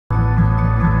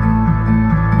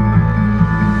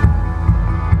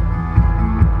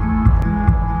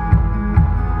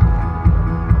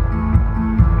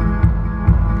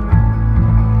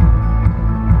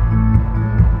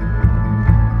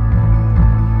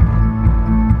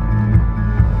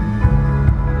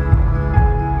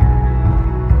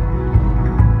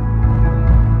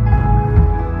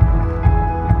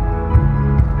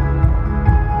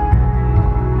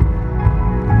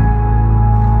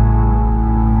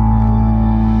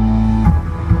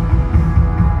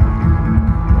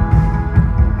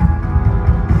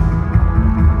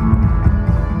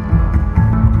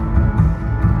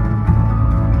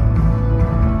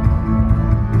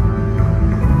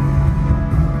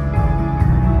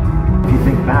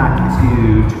back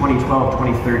to 2012,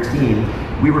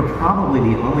 2013, we were probably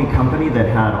the only company that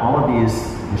had all of these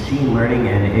machine learning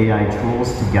and AI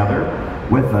tools together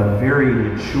with a very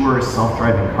mature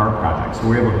self-driving car project. So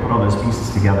we were able to put all those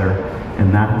pieces together,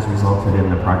 and that has resulted in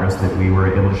the progress that we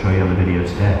were able to show you on the video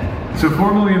today. So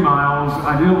 4 million miles,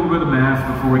 I did a little bit of math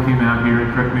before we came out here,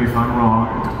 and correct me if I'm wrong.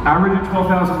 Average of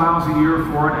 12,000 miles a year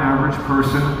for an average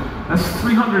person. That's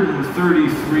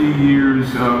 333 years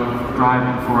of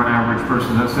driving for an average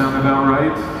person. Does that sound about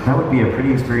right? That would be a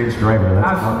pretty experienced driver. That's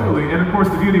absolutely. And of course,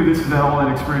 the beauty of this is that all that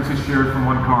experience is shared from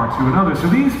one car to another. So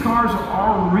these cars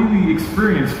are really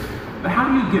experienced. But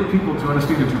how do you get people to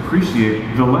understand and to appreciate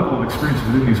the level of experience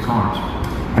within these cars?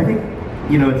 I think,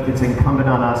 you know, it's incumbent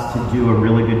on us to do a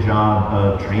really good job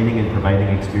of training and providing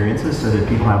experiences so that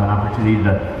people have an opportunity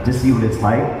to see what it's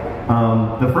like.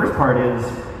 The first part is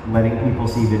letting people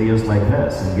see videos like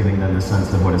this and giving them the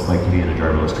sense of what it's like to be in a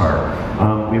driverless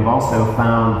car. We've also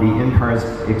found the in-car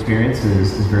experience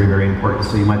is very, very important.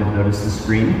 So you might have noticed the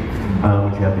screen,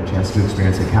 which you have the chance to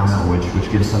experience at Council,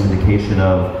 which gives some indication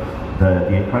of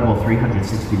the incredible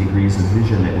 360 degrees of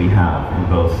vision that we have in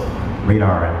both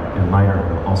radar and LiDAR,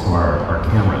 but also our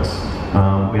cameras.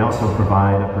 We also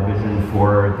provide a provision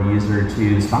for the user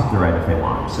to stop the ride if they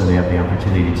want. So they have the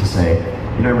opportunity to say,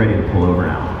 you know, I'm ready to pull over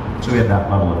now. So we have that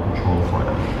level of control for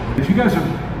them. If you guys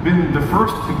have been the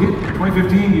first to get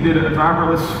 2015, you did a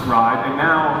driverless ride, and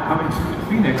now coming to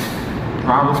Phoenix,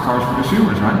 driverless cars for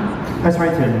consumers, right? That's right,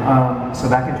 Tim. So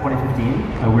back in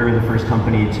 2015, we were the first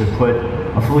company to put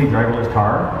a fully driverless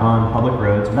car on public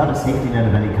roads without a safety net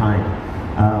of any kind.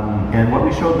 And what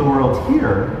we showed the world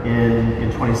here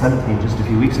in 2017, just a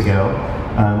few weeks ago,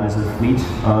 is a fleet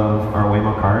of our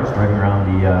Waymo cars driving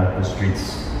around the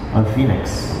streets of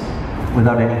Phoenix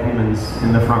without any humans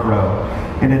in the front row.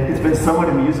 And it's been somewhat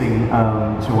amusing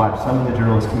to watch some of the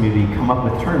journalist community come up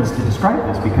with terms to describe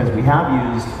this, because we have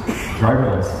used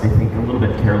driverless, I think, a little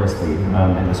bit carelessly in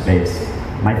the space.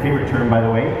 My favorite term, by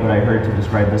the way, that I heard to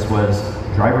describe this was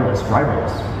driverless,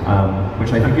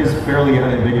 which I think is fairly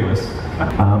unambiguous.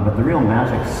 But the real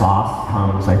magic sauce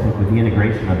comes, I think, with the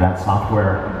integration of that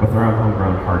software with our own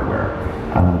homegrown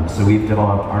hardware. So we've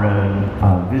developed our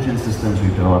own vision systems,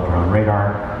 we've developed our own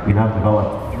radar. We've now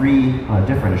developed 3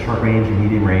 different, a short range, a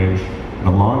medium range, and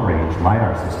a long range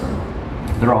LiDAR system.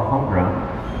 They're all homegrown,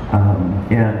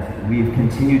 and we've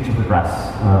continued to progress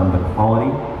the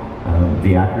quality,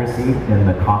 the accuracy, and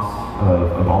the cost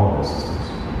of all of those systems.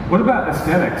 What about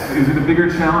aesthetics? Is it a bigger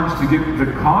challenge to get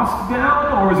the cost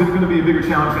down, or is it going to be a bigger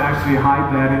challenge to actually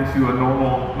hide that into a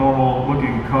normal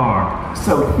looking car?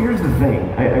 So here's the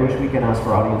thing. I wish we could ask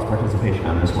for audience participation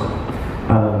on this one.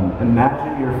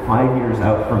 Imagine you're 5 years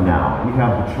out from now, and you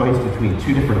have the choice between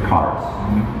 2 different cars.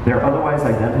 They're otherwise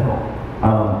identical.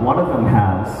 One of them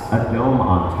has a dome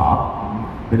on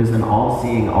top that is an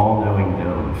all-seeing, all-knowing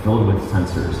dome filled with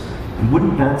sensors.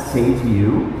 Wouldn't that say to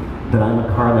you that I'm a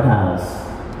car that has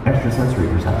extrasensory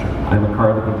perception? I'm a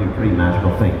car that can do pretty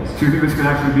magical things. So you think this could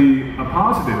actually be a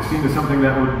positive, seen as something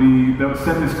that would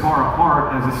set this car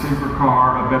apart as a safer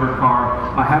car, a better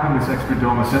car, by having this extra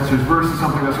dome of sensors versus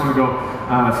something that's going to go,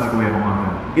 that's ugly, I don't want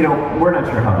that. You know, we're not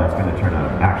sure how that's going to turn out,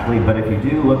 actually, but if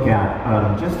you do look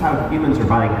at just how humans are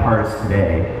buying cars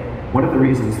today, one of the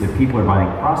reasons that people are buying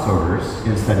crossovers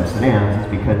instead of sedans is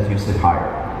because you sit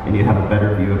higher and you have a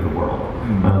better view of the world.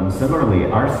 Similarly,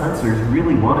 our sensors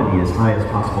really want to be as high as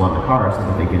possible on the car so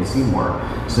that they can see more.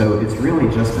 So it's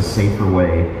really just a safer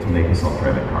way to make a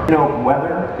self-driving car. You know,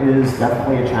 weather is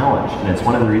definitely a challenge, and it's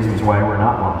one of the reasons why we're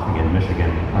not launching in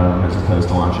Michigan as opposed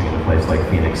to launching in a place like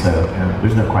Phoenix. So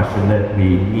there's no question that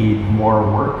we need more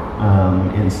work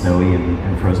in snowy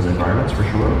and frozen environments for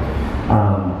sure.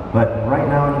 But right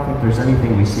now, I don't think there's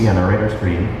anything we see on our radar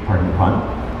screen, pardon the pun,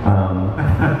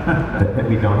 that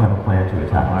we don't have a plan to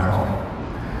attack.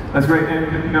 That's great, and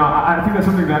you know, I think that's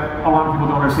something that a lot of people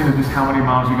don't understand, is just how many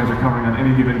miles you guys are covering on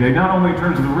any given day, not only in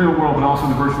terms of the real world, but also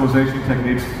the virtualization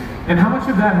techniques. And how much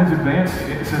of that has advanced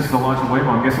since the launch of Waymo?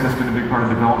 I'm guessing that's been a big part of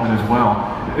development as well,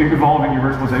 evolving your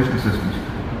virtualization systems.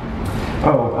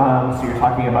 Oh, so you're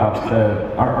talking about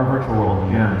our virtual world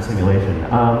and the simulation.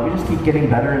 We just keep getting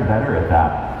better and better at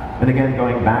that. And again,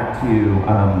 going back to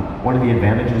one of the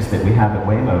advantages that we have at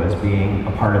Waymo is being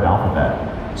a part of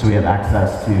Alphabet. So we have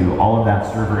access to all of that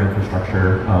server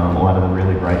infrastructure, a lot of the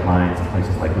really bright lines in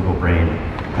places like Google Brain.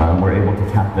 We're able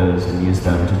to tap those and use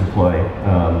them to deploy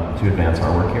to advance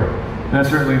our work here. That's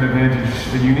certainly an advantage,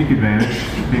 a unique advantage.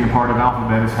 Being a part of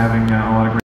Alphabet is having a lot of great